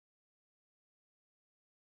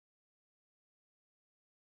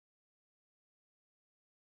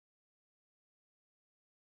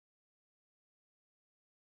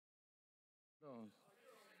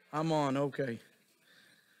I'm on, okay.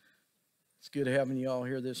 It's good having you all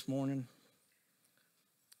here this morning.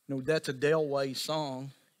 You know, that's a Delway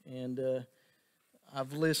song, and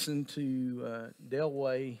I've listened to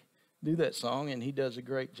Delway do that song, and he does a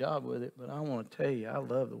great job with it, but I want to tell you, I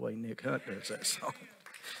love the way Nick Hunt does that song.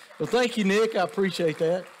 Well, thank you, Nick. I appreciate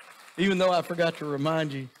that, even though I forgot to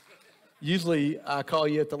remind you. Usually, I call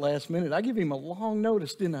you at the last minute. I give him a long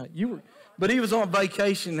notice, didn't I? But he was on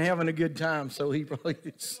vacation having a good time, so he probably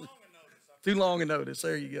too long a notice.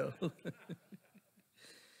 There you go.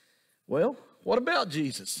 Well, what about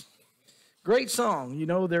Jesus? Great song. You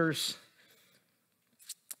know, there's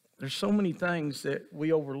so many things that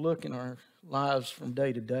we overlook in our lives from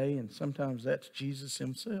day to day, and sometimes that's Jesus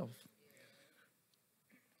himself.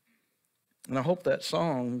 And I hope that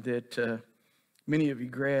song that many of you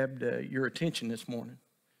grabbed your attention this morning.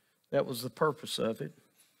 That was the purpose of it.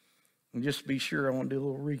 And just to be sure, I want to do a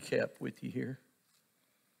little recap with you here.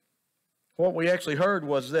 What we actually heard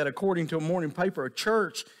was that according to a morning paper, a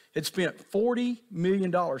church had spent $40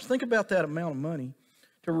 million. Think about that amount of money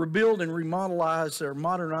to rebuild and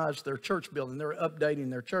modernize their church building. They're updating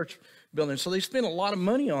their church building. So they spent a lot of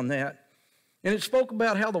money on that. And it spoke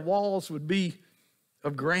about how the walls would be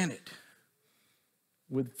of granite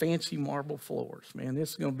with fancy marble floors. Man, this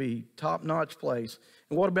is going to be a top-notch place.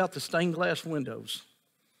 And what about the stained glass windows?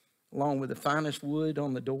 Along with the finest wood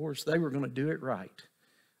on the doors, they were going to do it right.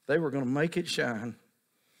 They were going to make it shine.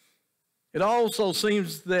 It also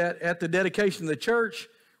seems that at the dedication of the church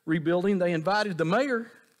rebuilding, they invited the mayor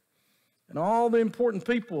and all the important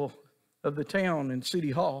people of the town and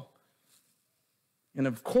city hall. And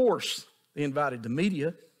of course, they invited the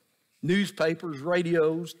media, newspapers,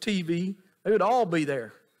 radios, TV. They would all be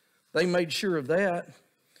there. They made sure of that.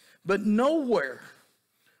 But nowhere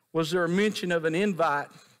was there a mention of an invite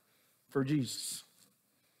for Jesus.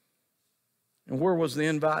 And where was the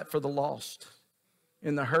invite for the lost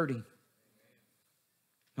and the hurting?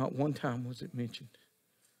 Not one time was it mentioned.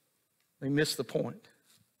 They missed the point.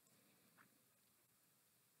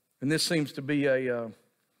 And this seems to be a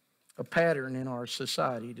pattern in our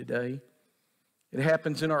society today. It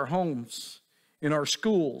happens in our homes, in our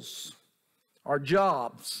schools, our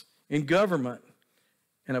jobs, in government,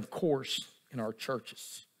 and of course, in our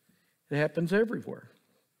churches. It happens everywhere.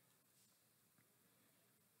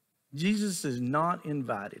 Jesus is not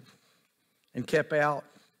invited and kept out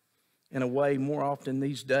and away more often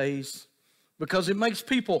these days because it makes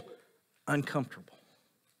people uncomfortable.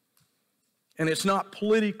 And it's not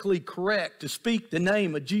politically correct to speak the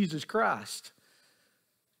name of Jesus Christ.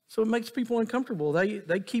 So it makes people uncomfortable.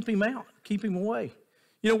 They keep him out, keep him away.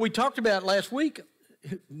 You know, we talked about last week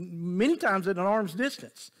many times at an arm's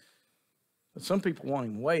distance. But some people want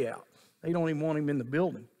him way out. They don't even want him in the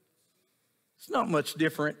building. It's not much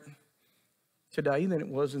different today than it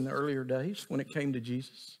was in the earlier days when it came to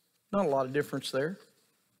Jesus. Not a lot of difference there.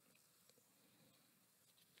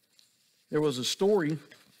 There was a story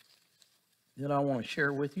that I want to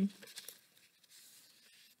share with you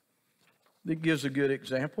that gives a good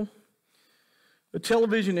example. A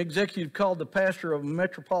television executive called the pastor of a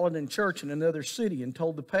metropolitan church in another city and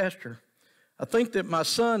told the pastor, "I think that my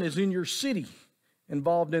son is in your city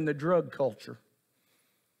involved in the drug culture."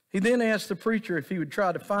 He then asked the preacher if he would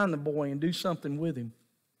try to find the boy and do something with him.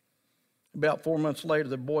 About 4 months later,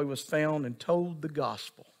 the boy was found and told the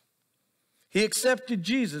gospel. He accepted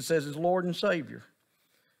Jesus as his Lord and Savior.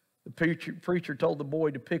 The preacher told the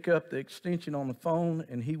boy to pick up the extension on the phone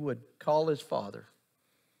and he would call his father.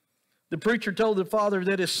 The preacher told the father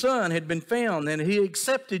that his son had been found and he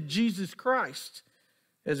accepted Jesus Christ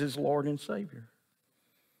as his Lord and Savior.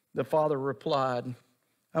 The father replied,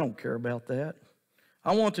 "I don't care about that.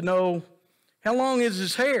 I want to know, how long is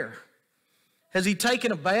his hair? Has he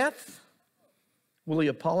taken a bath? Will he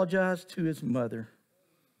apologize to his mother?"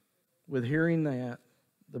 With hearing that,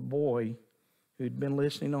 the boy who'd been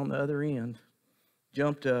listening on the other end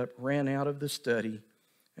jumped up, ran out of the study,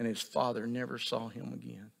 and his father never saw him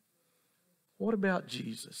again. What about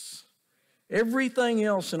Jesus? Everything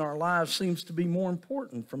else in our lives seems to be more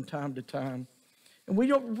important from time to time. And we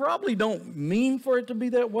probably don't mean for it to be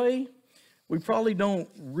that way. We probably don't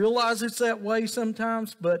realize it's that way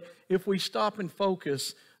sometimes, but if we stop and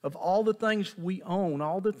focus of all the things we own,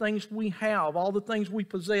 all the things we have, all the things we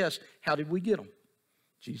possess, how did we get them?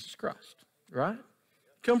 Jesus Christ, right?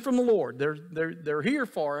 Come from the Lord. They're here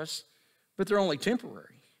for us, but they're only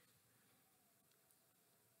temporary.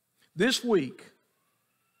 This week,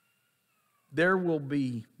 there will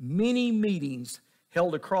be many meetings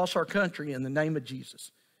held across our country in the name of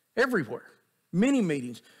Jesus. Everywhere. Many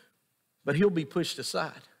meetings. But he'll be pushed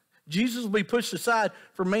aside. Jesus will be pushed aside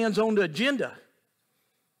for man's own agenda.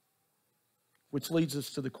 Which leads us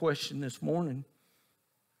to the question this morning,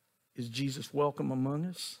 is Jesus welcome among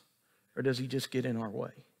us, or does he just get in our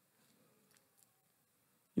way?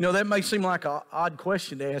 You know, that may seem like an odd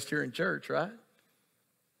question to ask here in church, right?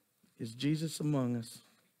 Is Jesus among us?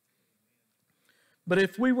 But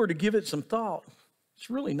if we were to give it some thought, it's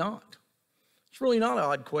really not. It's really not an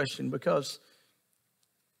odd question, because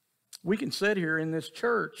we can sit here in this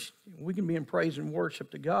church, we can be in praise and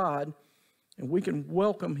worship to God, and we can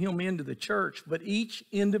welcome him into the church, but each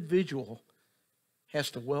individual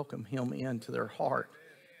has to welcome him into their heart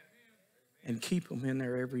and keep him in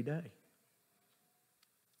there every day.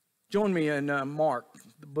 Join me in Mark,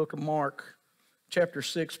 the book of Mark, chapter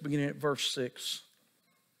 6, beginning at verse 6.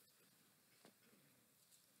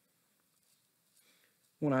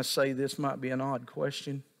 When I say this might be an odd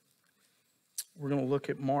question, we're going to look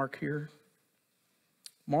at Mark here.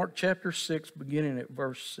 Mark chapter 6, beginning at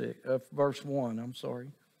verse 1. Verse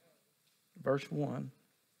 1.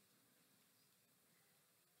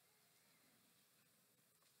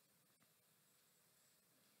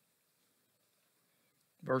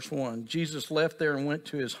 Verse 1. Jesus left there and went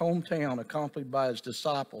to his hometown, accompanied by his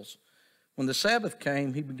disciples. When the Sabbath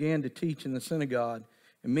came, he began to teach in the synagogue,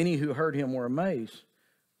 and many who heard him were amazed.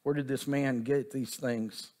 Where did this man get these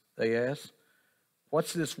things? They asked.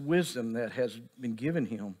 What's this wisdom that has been given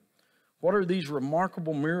him? What are these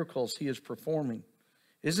remarkable miracles he is performing?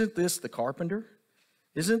 Isn't this the carpenter?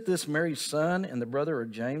 Isn't this Mary's son and the brother of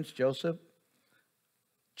James, Joseph,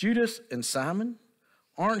 Judas, and Simon?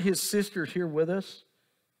 Aren't his sisters here with us?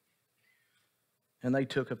 And they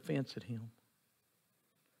took offense at him.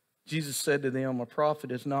 Jesus said to them, a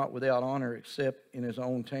prophet is not without honor except in his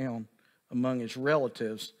own town, among his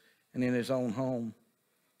relatives, and in his own home.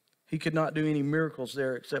 He could not do any miracles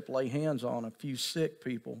there except lay hands on a few sick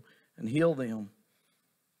people and heal them.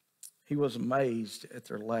 He was amazed at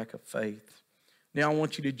their lack of faith. Now I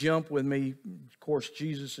want you to jump with me. Of course,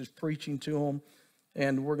 Jesus is preaching to them,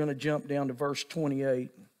 and we're going to jump down to verse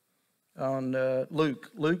 28 on Luke.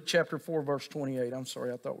 Luke chapter 4, verse 28. I'm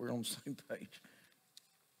sorry, I thought we were on the same page.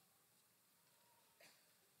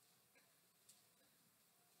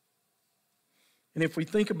 And if we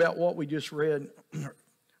think about what we just read,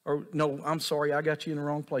 or no, I'm sorry, I got you in the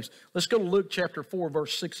wrong place. Let's go to Luke chapter 4,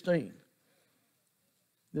 verse 16.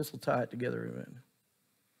 This will tie it together a bit.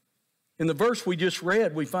 In the verse we just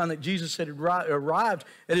read, we find that Jesus had arrived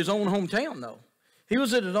at his own hometown, though. He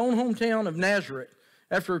was at his own hometown of Nazareth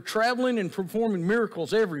after traveling and performing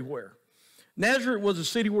miracles everywhere. Nazareth was a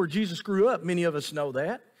city where Jesus grew up. Many of us know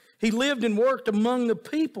that. He lived and worked among the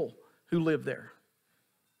people who lived there.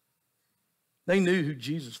 They knew who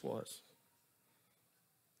Jesus was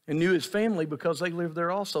and knew his family because they lived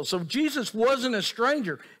there also. So Jesus wasn't a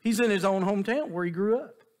stranger. He's in his own hometown where he grew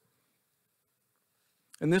up.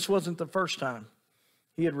 And this wasn't the first time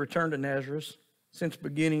he had returned to Nazareth since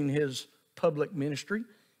beginning his public ministry.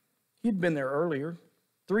 He'd been there earlier,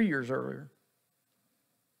 3 years earlier.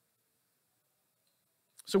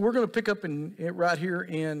 So we're going to pick up right here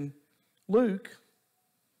in Luke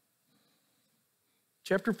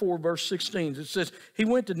chapter 4, verse 16. It says, he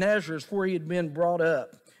went to Nazareth where he had been brought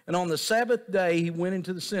up. And on the Sabbath day, he went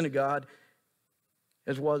into the synagogue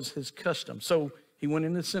as was his custom. So he went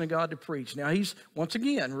into the synagogue to preach. Now once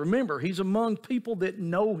again, remember, he's among people that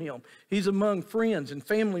know him. He's among friends and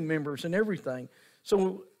family members and everything.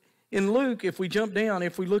 So in Luke, if we jump down,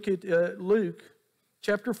 if we look at Luke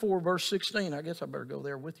chapter 4, verse 16. I guess I better go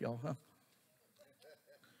there with y'all, huh?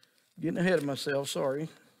 Getting ahead of myself, sorry.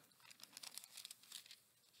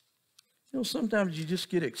 You know, sometimes you just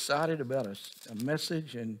get excited about a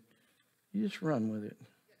message and you just run with it.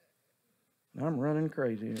 And I'm running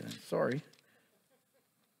crazy. Sorry.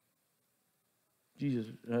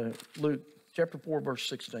 Luke chapter 4, verse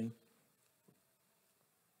 16. It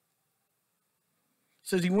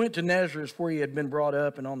says, he went to Nazareth where he had been brought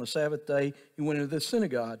up, and on the Sabbath day he went into the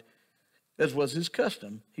synagogue, as was his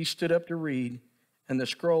custom. He stood up to read, and the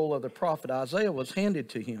scroll of the prophet Isaiah was handed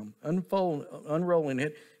to him. Unrolling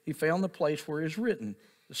it, he found the place where it is written,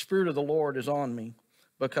 the Spirit of the Lord is on me,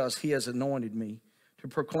 because he has anointed me to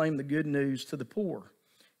proclaim the good news to the poor.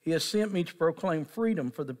 He has sent me to proclaim freedom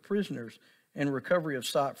for the prisoners and recovery of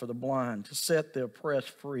sight for the blind, to set the oppressed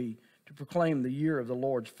free, to proclaim the year of the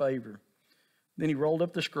Lord's favor. Then he rolled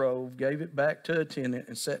up the scroll, gave it back to the attendant,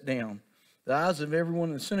 and sat down. The eyes of everyone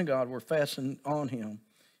in the synagogue were fastened on him.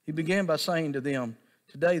 He began by saying to them,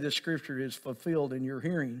 today the scripture is fulfilled in your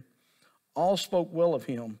hearing. All spoke well of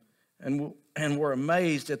him and were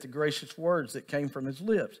amazed at the gracious words that came from his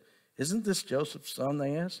lips. Isn't this Joseph's son,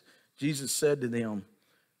 they asked? Jesus said to them,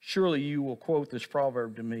 surely you will quote this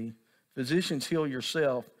proverb to me, physicians, heal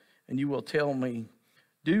yourself, and you will tell me,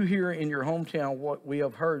 do here in your hometown what we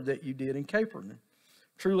have heard that you did in Capernaum.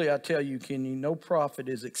 Truly, I tell you, Kenny, no prophet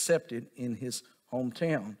is accepted in his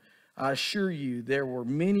hometown. I assure you, there were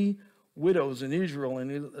many widows in Israel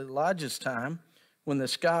in Elijah's time when the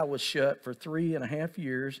sky was shut for 3.5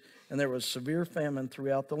 years, and there was severe famine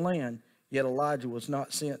throughout the land. Yet Elijah was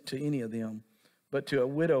not sent to any of them, but to a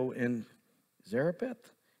widow in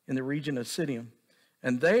Zarephath in the region of Sidon.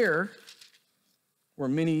 And there were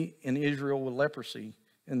many in Israel with leprosy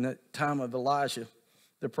in the time of Elijah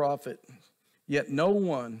the prophet. Yet not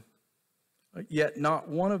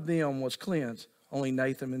one of them was cleansed, only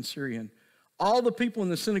Nathan and Syrian. All the people in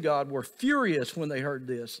the synagogue were furious when they heard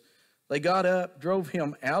this. They got up, drove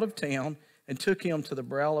him out of town, and took him to the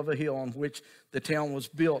brow of a hill on which the town was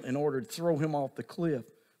built in order to throw him off the cliff.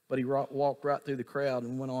 But he walked right through the crowd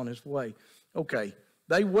and went on his way. Okay,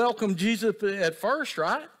 they welcomed Jesus at first,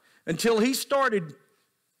 right? Until he started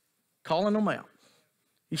calling them out.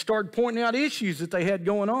 He started pointing out issues that they had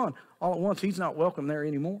going on. All at once, he's not welcome there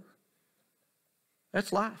anymore.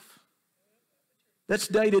 That's life. That's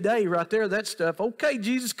day to day right there, that stuff. Okay,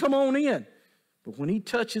 Jesus, come on in. But when he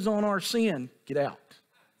touches on our sin, get out.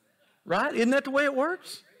 Right? Isn't that the way it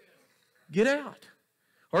works? Get out.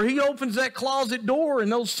 Or he opens that closet door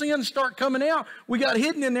and those sins start coming out. We got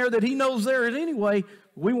hidden in there that he knows there is anyway.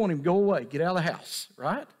 We want him to go away. Get out of the house.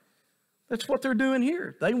 Right? That's what they're doing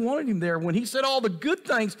here. They wanted him there. When he said all the good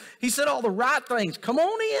things, he said all the right things. Come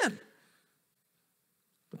on in.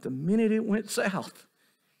 But the minute it went south,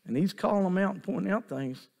 and he's calling them out and pointing out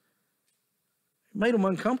things, it made them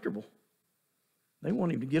uncomfortable. They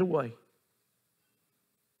want him to get away.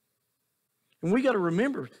 And we got to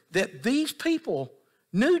remember that these people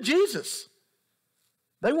knew Jesus.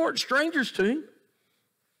 They weren't strangers to him.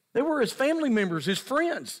 They were his family members, his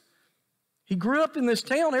friends. He grew up in this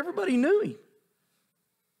town. Everybody knew him.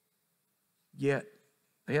 Yet,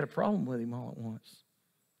 they had a problem with him all at once.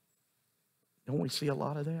 Don't we see a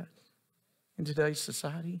lot of that in today's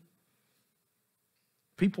society?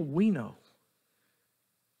 People we know.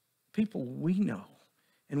 People we know.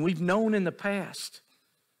 And we've known in the past.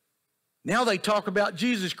 Now they talk about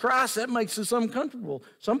Jesus Christ. That makes us uncomfortable.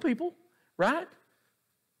 Some people, right?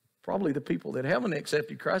 Probably the people that haven't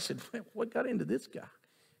accepted Christ said, what got into this guy?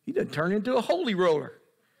 He done turned into a holy roller.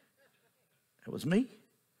 That was me.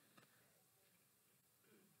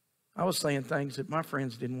 I was saying things that my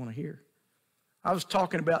friends didn't want to hear. I was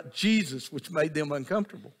talking about Jesus, which made them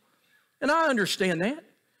uncomfortable. And I understand that.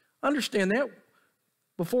 I understand that.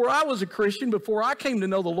 Before I was a Christian, before I came to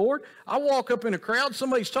know the Lord, I walk up in a crowd,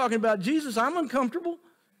 somebody's talking about Jesus, I'm uncomfortable,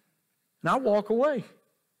 and I walk away.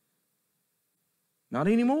 Not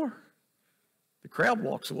anymore. The crowd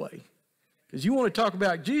walks away. Because you want to talk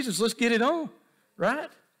about Jesus, let's get it on, right?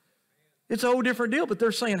 It's a whole different deal, but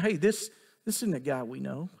they're saying, hey, this isn't a guy we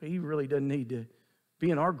know. He really doesn't need to be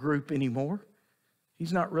in our group anymore.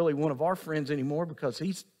 He's not really one of our friends anymore because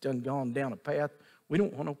he's done gone down a path we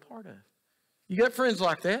don't want no part of. You got friends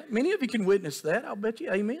like that? Many of you can witness that. I'll bet you,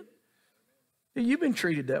 amen. You've been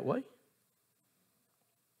treated that way.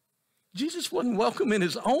 Jesus wasn't welcome in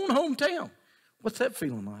his own hometown. What's that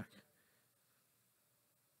feeling like?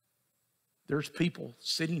 There's people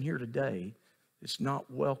sitting here today that's not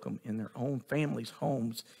welcome in their own family's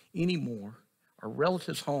homes anymore, our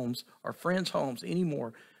relatives' homes, our friends' homes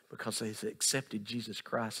anymore, because they've accepted Jesus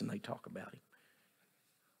Christ and they talk about him.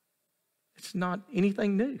 It's not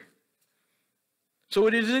anything new. So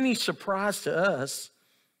it isn't any surprise to us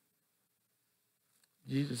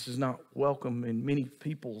Jesus is not welcome in many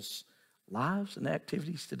people's lives and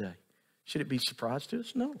activities today. Should it be a surprise to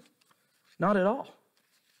us? No, not at all.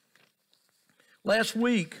 Last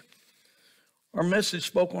week, our message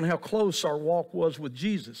spoke on how close our walk was with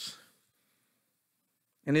Jesus.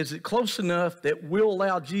 And is it close enough that we'll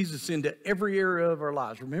allow Jesus into every area of our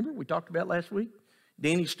lives? Remember, we talked about last week?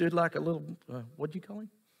 Danny stood like a little, what'd you call him?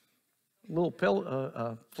 A little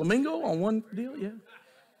flamingo on one deal, yeah.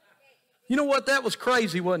 You know what? That was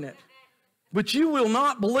crazy, wasn't it? But you will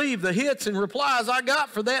not believe the hits and replies I got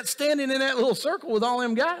for that, standing in that little circle with all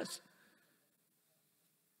them guys.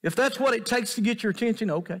 If that's what it takes to get your attention,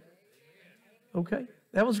 okay. Okay,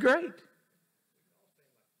 that was great.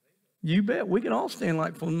 You bet. We can all stand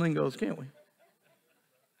like flamingos, can't we?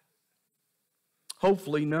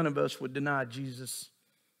 Hopefully, none of us would deny Jesus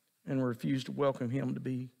and refuse to welcome him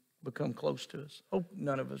to become close to us. Hope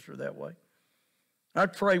none of us are that way. I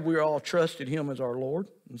pray we all trusted him as our Lord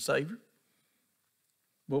and Savior.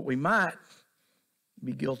 But we might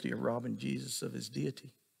be guilty of robbing Jesus of his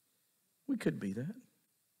deity. We could be that.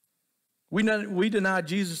 We deny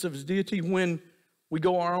Jesus of his deity when we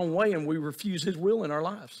go our own way and we refuse his will in our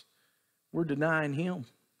lives. we're denying him.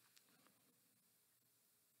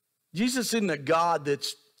 Jesus isn't a God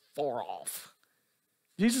that's far off.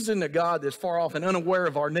 Jesus isn't a God that's far off and unaware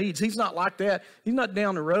of our needs. He's not like that. He's not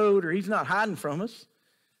down the road, or he's not hiding from us.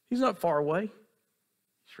 He's not far away.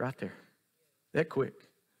 He's right there, that quick.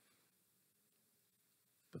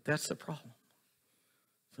 But that's the problem.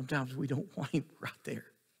 Sometimes we don't want him right there.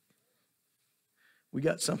 We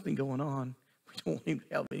got something going on we don't want him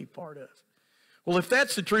to have any part of. Well, if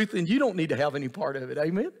that's the truth, then you don't need to have any part of it.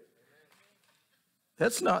 Amen?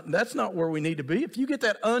 That's not where we need to be. If you get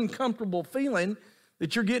that uncomfortable feeling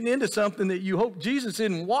that you're getting into something that you hope Jesus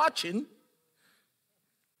isn't watching,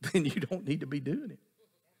 then you don't need to be doing it.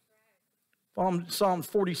 Psalm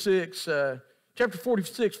 46, chapter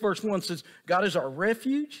 46, verse 1 says, God is our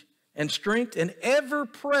refuge and strength and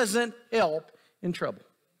ever-present help in trouble.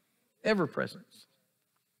 Ever-present.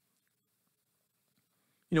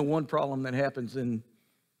 You know, one problem that happens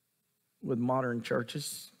with modern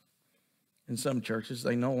churches, in some churches,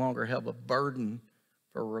 they no longer have a burden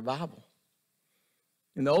for revival.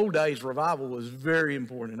 In the old days, revival was very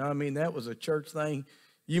important. I mean, that was a church thing.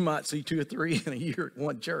 You might see 2 or 3 in a year at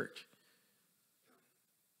one church.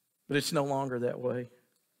 But it's no longer that way.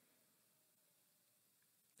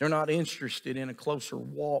 They're not interested in a closer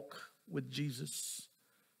walk with Jesus.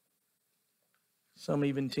 Some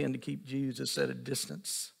even tend to keep Jesus at a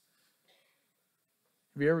distance.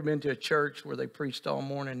 Have you ever been to a church where they preached all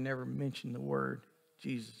morning and never mentioned the word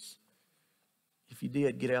Jesus? If you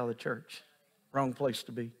did, get out of the church. Wrong place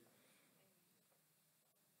to be.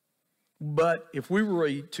 But if we were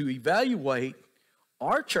to evaluate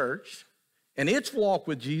our church and its walk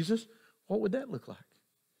with Jesus, what would that look like?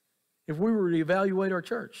 If we were to evaluate our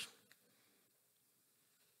church.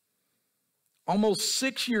 Almost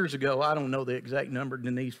 6 years ago, I don't know the exact number,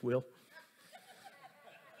 Denise will.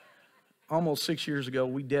 Almost 6 years ago,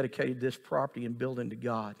 we dedicated this property and building to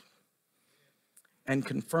God and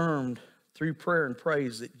confirmed through prayer and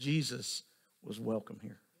praise that Jesus was welcome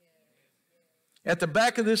here. At the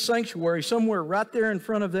back of this sanctuary, somewhere right there in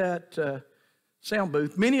front of that sound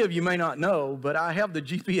booth, many of you may not know, but I have the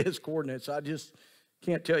GPS coordinates. I just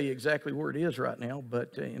can't tell you exactly where it is right now,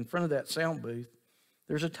 but in front of that sound booth,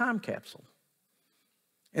 there's a time capsule.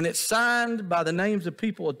 And it's signed by the names of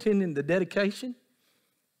people attending the dedication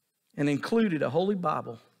and included a Holy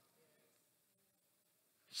Bible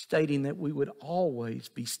stating that we would always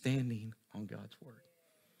be standing on God's Word.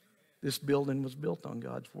 This building was built on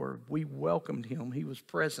God's Word. We welcomed him. He was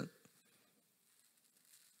present.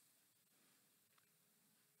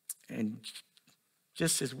 And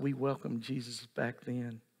just as we welcomed Jesus back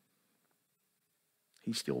then,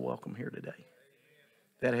 he's still welcome here today.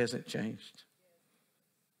 That hasn't changed.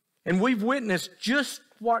 And we've witnessed just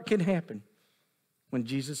what can happen when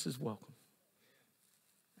Jesus is welcome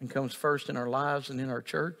and comes first in our lives and in our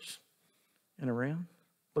church and around.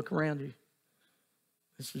 Look around you.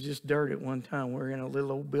 This was just dirt at one time. We're in a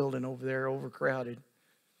little old building over there, overcrowded.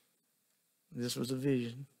 This was a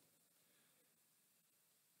vision.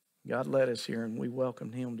 God led us here, and we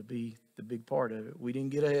welcomed him to be the big part of it. We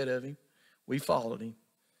didn't get ahead of him. We followed him.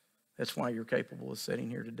 That's why you're capable of sitting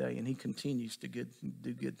here today, and he continues to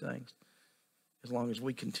do good things as long as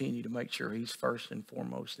we continue to make sure he's first and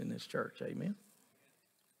foremost in this church. Amen.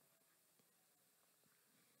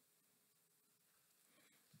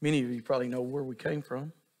 Many of you probably know where we came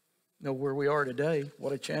from, know where we are today.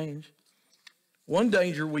 What a change. One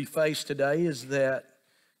danger we face today is that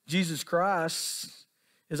Jesus Christ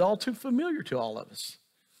is all too familiar to all of us.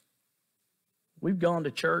 We've gone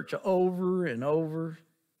to church over and over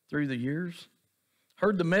through the years,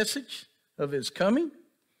 heard the message of his coming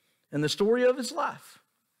and the story of his life.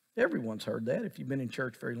 Everyone's heard that if you've been in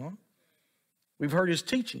church very long. We've heard his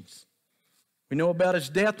teachings. We know about his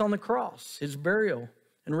death on the cross, his burial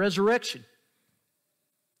and resurrection,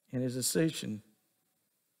 and his ascension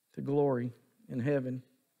to glory in heaven.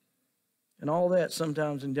 And all that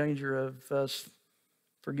sometimes in danger of us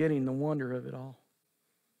forgetting the wonder of it all.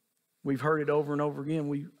 We've heard it over and over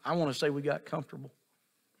again. I want to say we got comfortable.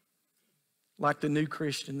 Like the new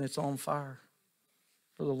Christian that's on fire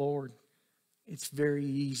for the Lord. It's very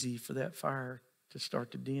easy for that fire to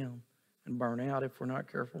start to dim and burn out if we're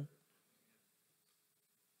not careful.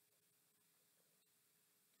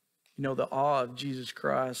 You know, the awe of Jesus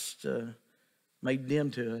Christ may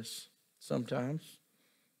dim to us sometimes.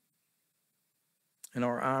 And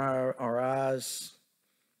our eyes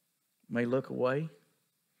may look away.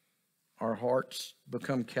 Our hearts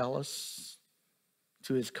become callous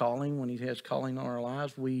to his calling. When he has calling on our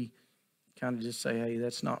lives, we kind of just say, hey,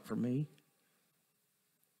 that's not for me.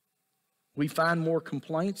 We find more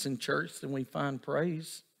complaints in church than we find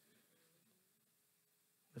praise.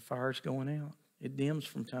 fire's going out. It dims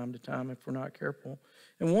from time to time if we're not careful.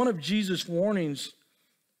 And one of Jesus' warnings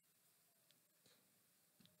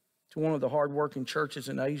to one of the hardworking churches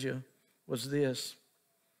in Asia was this: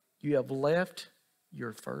 you have left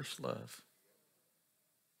your first love.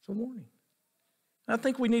 It's a warning. I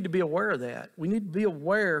think we need to be aware of that. We need to be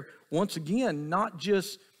aware, once again, not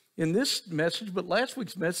just in this message, but last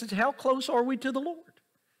week's message, how close are we to the Lord?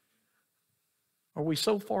 Are we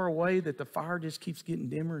so far away that the fire just keeps getting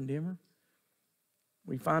dimmer and dimmer?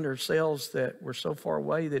 We find ourselves that we're so far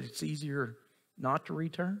away that it's easier not to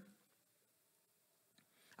return.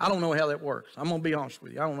 I don't know how that works. I'm going to be honest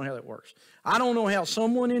with you. I don't know how that works. I don't know how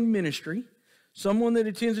someone in ministry, someone that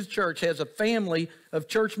attends a church, has a family of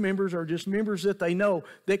church members or just members that they know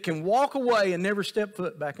that can walk away and never step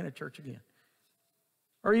foot back in a church again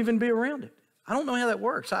or even be around it. I don't know how that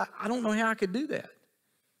works. I don't know how I could do that.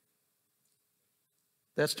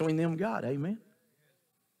 That's between them and God. Amen.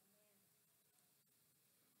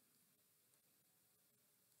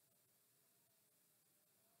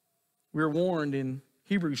 We're warned in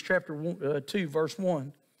Hebrews chapter 2, verse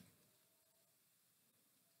 1.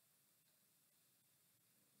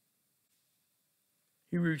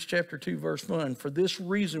 Hebrews chapter 2, verse 1. For this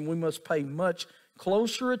reason we must pay much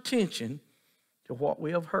closer attention to what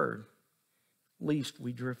we have heard, lest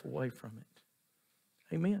we drift away from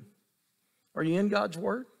it. Amen. Are you in God's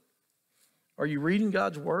Word? Are you reading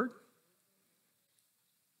God's Word?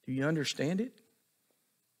 Do you understand it?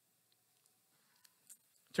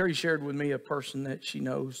 Terry shared with me a person that she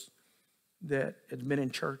knows that has been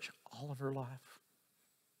in church all of her life.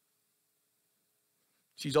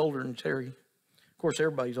 She's older than Terry. Of course,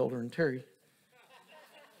 everybody's older than Terry.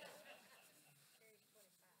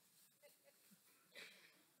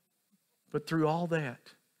 But through all that,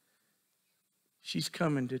 she's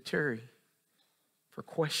coming to Terry for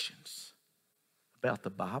questions about the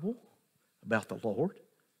Bible, about the Lord.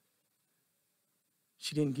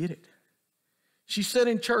 She didn't get it. She sat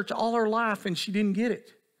in church all her life and she didn't get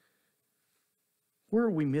it. Where are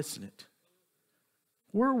we missing it?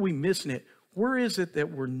 Where are we missing it? Where is it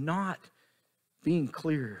that we're not being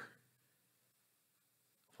clear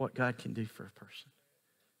of what God can do for a person?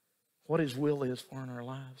 What His will is for in our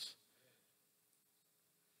lives?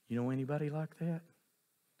 You know anybody like that?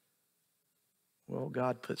 Well,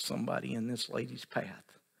 God put somebody in this lady's path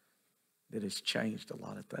that has changed a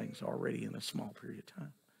lot of things already in a small period of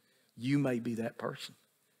time. You may be that person.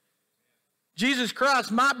 Jesus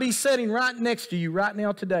Christ might be sitting right next to you right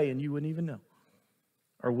now today and you wouldn't even know.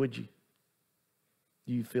 Or would you?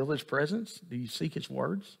 Do you feel His presence? Do you seek His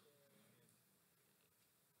words?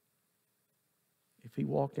 If He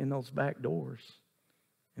walked in those back doors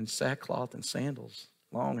in sackcloth and sandals,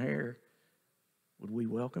 long hair, would we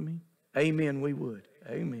welcome Him? Amen, we would.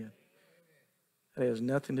 Amen. That has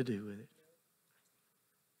nothing to do with it.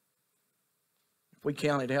 If we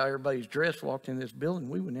counted how everybody's dressed walked in this building,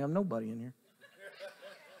 we wouldn't have nobody in here.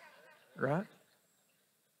 Right?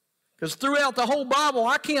 Because throughout the whole Bible,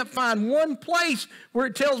 I can't find one place where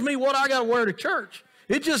it tells me what I got to wear to church.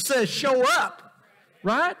 It just says show up.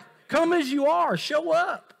 Right? Come as you are. Show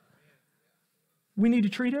up. We need to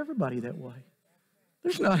treat everybody that way.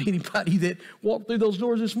 There's not anybody that walked through those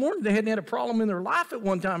doors this morning that hadn't had a problem in their life at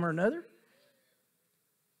one time or another.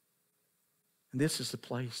 And this is the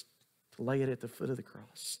place to lay it at the foot of the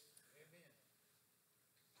cross. Amen.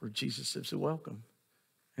 Where Jesus is welcome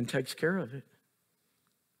and takes care of it.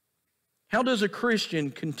 How does a Christian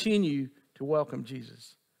continue to welcome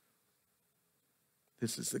Jesus?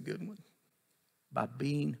 This is the good one. By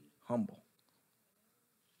being humble.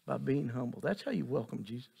 By being humble. That's how you welcome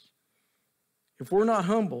Jesus. If we're not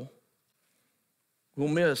humble, we'll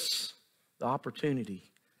miss the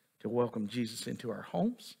opportunity to welcome Jesus into our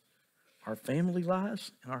homes, our family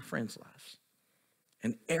lives, and our friends' lives,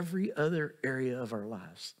 and every other area of our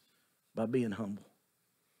lives by being humble.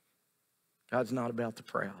 God's not about the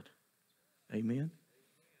proud. Amen?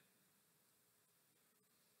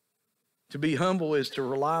 To be humble is to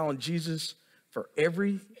rely on Jesus for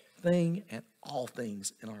everything and all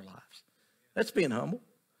things in our lives. That's being humble.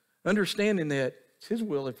 Understanding that it's His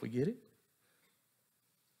will if we get it.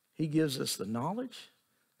 He gives us the knowledge,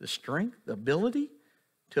 the strength, the ability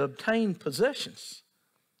to obtain possessions.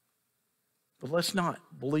 But let's not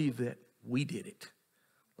believe that we did it.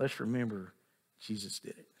 Let's remember Jesus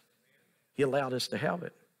did it. He allowed us to have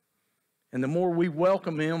it. And the more we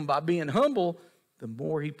welcome Him by being humble, the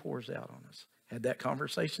more He pours out on us. Had that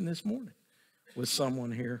conversation this morning with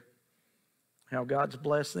someone here. How God's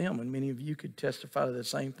blessed them, and many of you could testify to the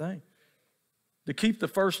same thing. To keep the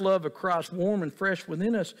first love of Christ warm and fresh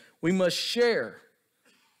within us, we must share.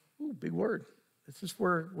 Ooh, big word. This is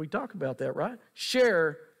where we talk about that, right?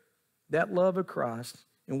 Share that love of Christ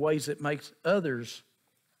in ways that makes others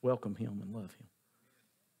welcome him and love him.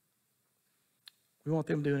 We want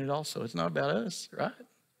them doing it also. It's not about us, right?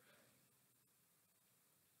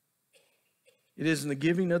 It is in the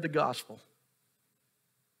giving of the gospel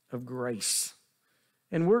of grace.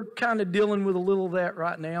 And we're kind of dealing with a little of that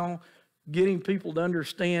right now, getting people to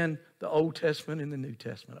understand the Old Testament and the New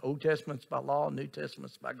Testament. Old Testament's by law, New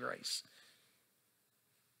Testament's by grace.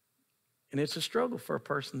 And it's a struggle for a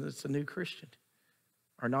person that's a new Christian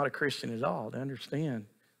or not a Christian at all to understand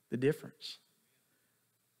the difference.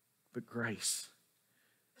 But grace.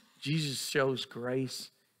 Jesus shows grace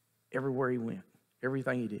everywhere he went,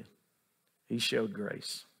 everything he did. He showed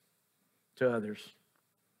grace to others.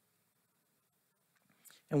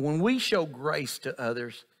 And when we show grace to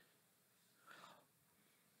others,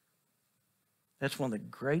 that's one of the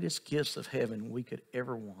greatest gifts of heaven we could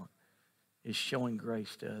ever want, is showing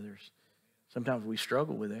grace to others. Sometimes we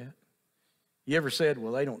struggle with that. You ever said,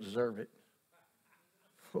 well, they don't deserve it?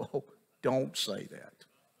 Oh, don't say that.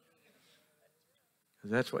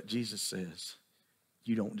 Because that's what Jesus says.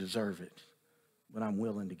 You don't deserve it, but I'm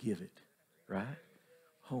willing to give it. Right?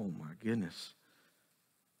 Oh, my goodness.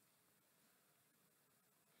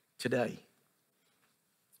 Today,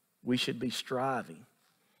 we should be striving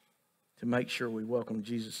to make sure we welcome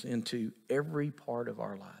Jesus into every part of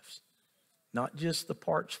our lives. Not just the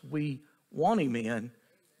parts we want him in,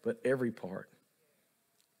 but every part.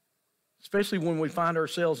 Especially when we find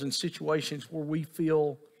ourselves in situations where we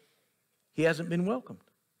feel he hasn't been welcomed.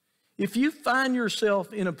 If you find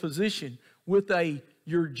yourself in a position with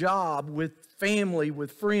your job, with family,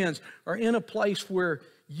 with friends, or in a place where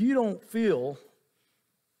you don't feel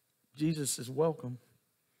Jesus is welcome,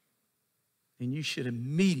 then you should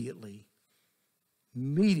immediately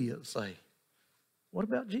say, what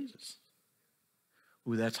about Jesus?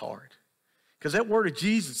 Ooh, that's hard. Because that word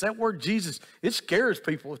Jesus, it scares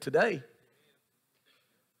people today.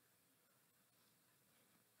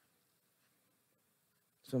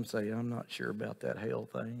 Some say, I'm not sure about that hell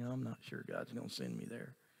thing. I'm not sure God's going to send me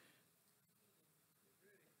there.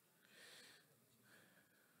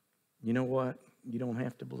 You know what? You don't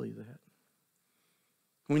have to believe that.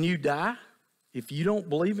 When you die, if you don't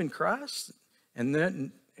believe in Christ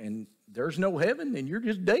and there's no heaven, then you're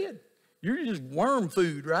just dead. You're just worm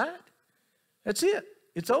food, right? That's it.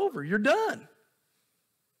 It's over. You're done.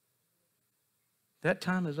 That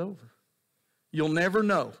time is over. You'll never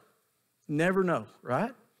know. Never know,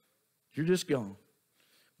 right? You're just gone.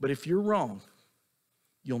 But if you're wrong,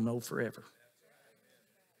 you'll know forever.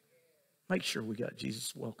 Make sure we got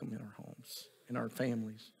Jesus welcome in our homes, in our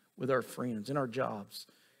families, with our friends, in our jobs.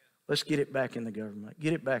 Let's get it back in the government.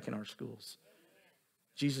 Get it back in our schools.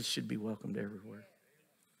 Jesus should be welcomed everywhere.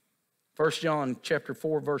 1 John chapter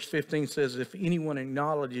 4, verse 15 says, if anyone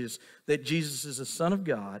acknowledges that Jesus is the Son of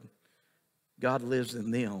God, God lives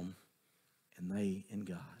in them, and they in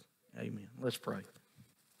God. Amen. Let's pray.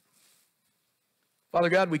 Father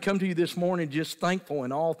God, we come to you this morning just thankful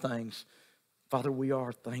in all things. Father, we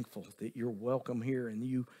are thankful that you're welcome here, and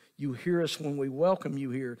you hear us when we welcome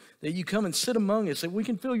you here, that you come and sit among us, that we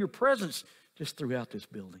can feel your presence just throughout this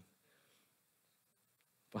building.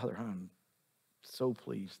 Father, I'm so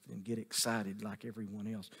pleased and get excited like everyone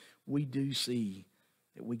else. We do see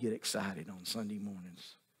that we get excited on Sunday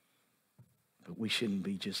mornings. But we shouldn't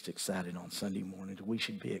be just excited on Sunday mornings. We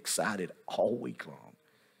should be excited all week long.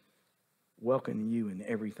 Welcoming you in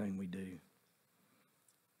everything we do.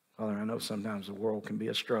 Father, I know sometimes the world can be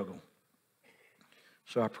a struggle.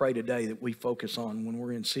 So I pray today that we focus on when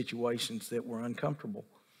we're in situations that we're uncomfortable,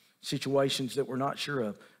 situations that we're not sure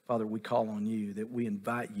of. Father, we call on you, that we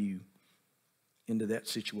invite you into that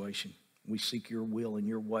situation. We seek your will and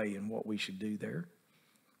your way and what we should do there.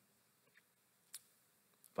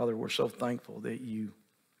 Father, we're so thankful that you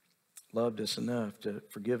loved us enough to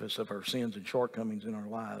forgive us of our sins and shortcomings in our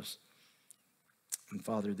lives. And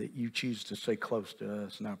Father, that you choose to stay close to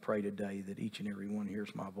us. And I pray today that each and every one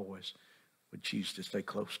hears my voice would choose to stay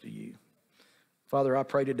close to you. Father, I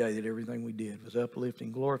pray today that everything we did was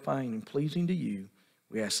uplifting, glorifying, and pleasing to you.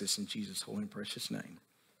 We ask this in Jesus' holy and precious name.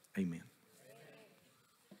 Amen.